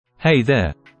Hey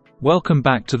there! Welcome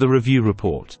back to the review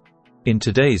report. In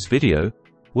today's video,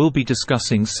 we'll be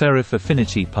discussing Serif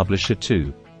Affinity Publisher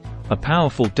 2, a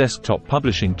powerful desktop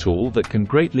publishing tool that can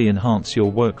greatly enhance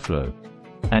your workflow.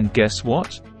 And guess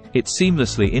what? It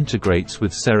seamlessly integrates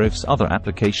with Serif's other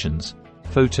applications,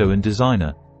 Photo and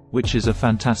Designer, which is a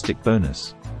fantastic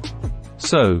bonus.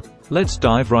 So, let's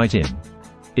dive right in.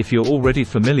 If you're already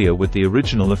familiar with the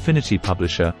original Affinity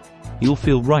Publisher, you'll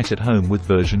feel right at home with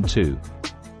version 2.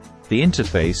 The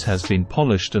interface has been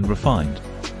polished and refined,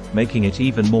 making it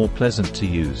even more pleasant to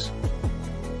use.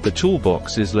 The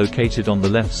toolbox is located on the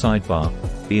left sidebar,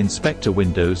 the inspector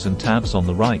windows and tabs on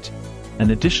the right, and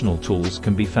additional tools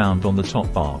can be found on the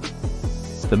top bar.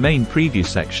 The main preview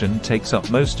section takes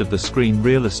up most of the screen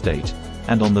real estate,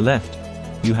 and on the left,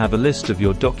 you have a list of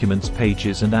your documents,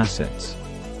 pages and assets.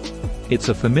 It's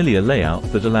a familiar layout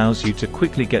that allows you to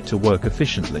quickly get to work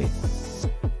efficiently.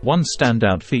 One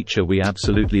standout feature we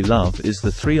absolutely love is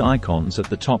the three icons at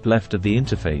the top left of the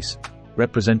interface,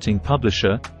 representing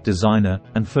Publisher, Designer,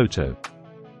 and Photo.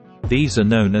 These are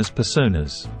known as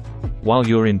personas. While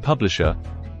you're in Publisher,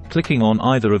 clicking on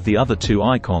either of the other two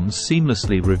icons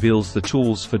seamlessly reveals the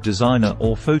tools for Designer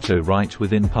or Photo right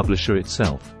within Publisher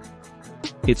itself.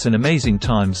 It's an amazing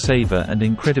time saver and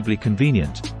incredibly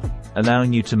convenient,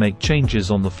 allowing you to make changes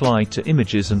on the fly to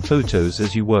images and photos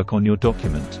as you work on your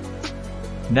document.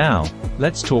 Now,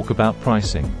 let's talk about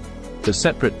pricing. The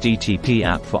separate DTP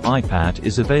app for iPad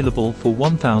is available for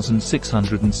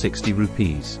 1,660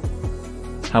 rupees.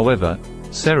 However,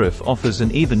 Serif offers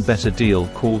an even better deal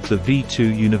called the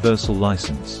V2 Universal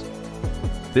License.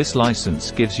 This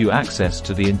license gives you access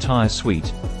to the entire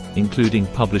suite, including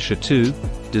Publisher 2,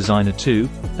 Designer 2,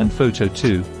 and Photo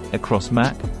 2, across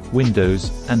Mac,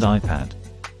 Windows, and iPad.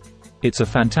 It's a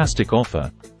fantastic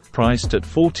offer, priced at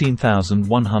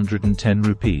 14,110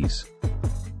 rupees.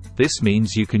 This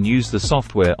means you can use the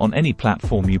software on any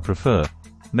platform you prefer,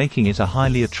 making it a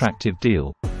highly attractive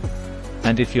deal.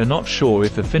 And if you're not sure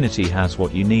if Affinity has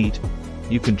what you need,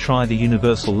 you can try the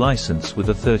Universal License with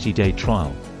a 30-day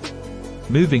trial.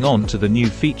 Moving on to the new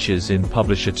features in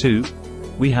Publisher 2,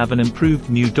 we have an improved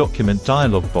new document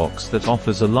dialog box that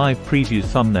offers a live preview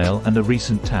thumbnail and a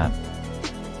recent tab.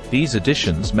 These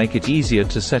additions make it easier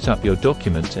to set up your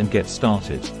document and get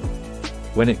started.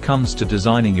 When it comes to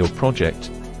designing your project,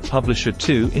 Publisher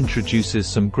 2 introduces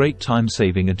some great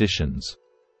time-saving additions.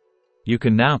 You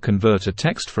can now convert a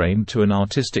text frame to an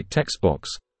artistic text box,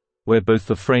 where both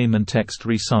the frame and text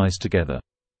resize together.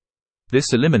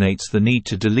 This eliminates the need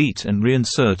to delete and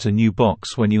reinsert a new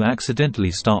box when you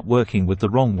accidentally start working with the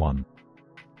wrong one.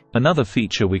 Another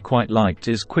feature we quite liked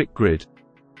is Quick Grid,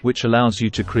 which allows you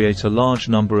to create a large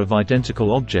number of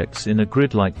identical objects in a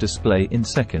grid-like display in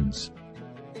seconds.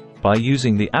 By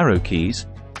using the arrow keys,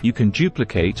 you can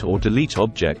duplicate or delete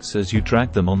objects as you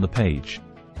drag them on the page.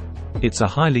 It's a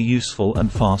highly useful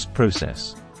and fast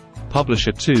process.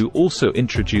 Publisher 2 also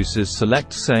introduces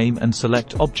Select Same and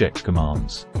Select Object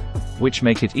commands, which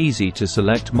make it easy to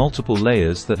select multiple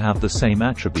layers that have the same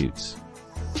attributes.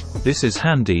 This is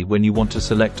handy when you want to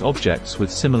select objects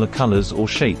with similar colors or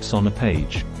shapes on a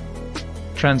page.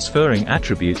 Transferring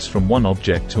attributes from one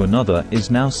object to another is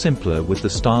now simpler with the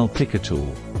Style Picker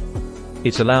tool.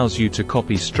 It allows you to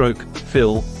copy stroke,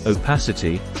 fill,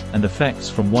 opacity, and effects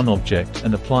from one object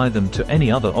and apply them to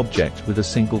any other object with a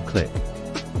single click.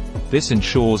 This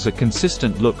ensures a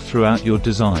consistent look throughout your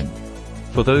design.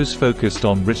 For those focused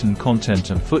on written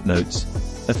content and footnotes,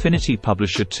 Affinity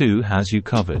Publisher 2 has you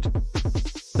covered.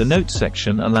 The Notes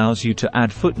section allows you to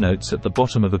add footnotes at the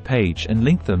bottom of a page and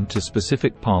link them to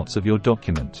specific parts of your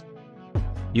document.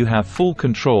 You have full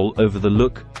control over the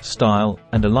look, style,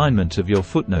 and alignment of your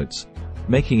footnotes,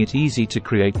 making it easy to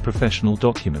create professional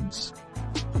documents.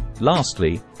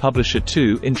 Lastly, Publisher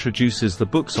 2 introduces the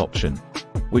Books option,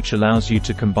 which allows you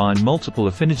to combine multiple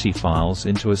Affinity files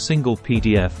into a single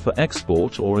PDF for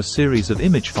export or a series of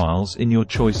image files in your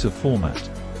choice of format.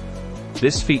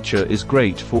 This feature is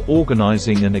great for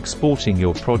organizing and exporting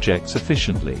your projects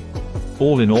efficiently.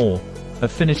 All in all,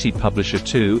 Affinity Publisher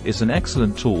 2 is an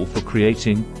excellent tool for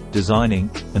creating, designing,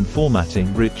 and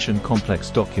formatting rich and complex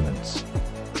documents.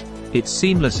 Its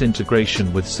seamless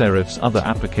integration with Serif's other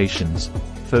applications,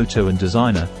 Photo and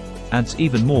Designer, adds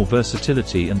even more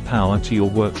versatility and power to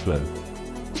your workflow.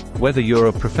 Whether you're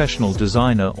a professional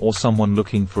designer or someone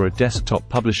looking for a desktop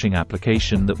publishing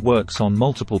application that works on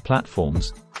multiple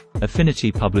platforms,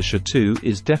 Affinity Publisher 2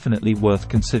 is definitely worth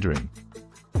considering.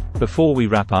 Before we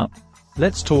wrap up,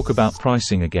 let's talk about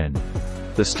pricing again.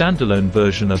 The standalone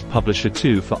version of Publisher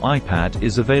 2 for iPad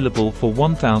is available for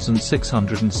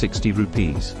 1,660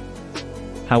 rupees.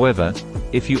 However,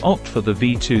 if you opt for the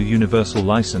V2 Universal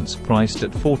License priced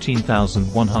at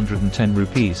 14,110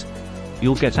 rupees,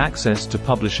 you'll get access to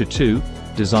Publisher 2,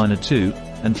 Designer 2,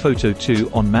 and Photo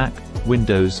 2 on Mac,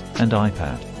 Windows, and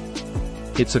iPad.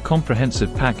 It's a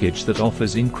comprehensive package that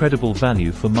offers incredible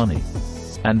value for money.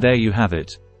 And there you have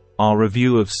it, our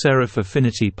review of Serif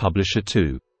Affinity Publisher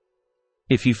 2.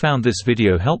 If you found this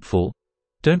video helpful,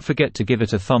 don't forget to give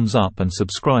it a thumbs up and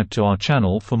subscribe to our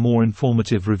channel for more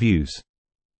informative reviews.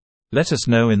 Let us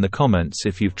know in the comments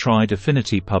if you've tried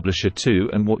Affinity Publisher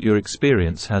 2 and what your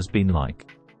experience has been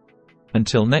like.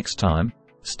 Until next time,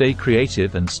 stay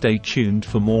creative and stay tuned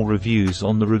for more reviews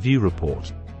on the Review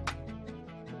Report.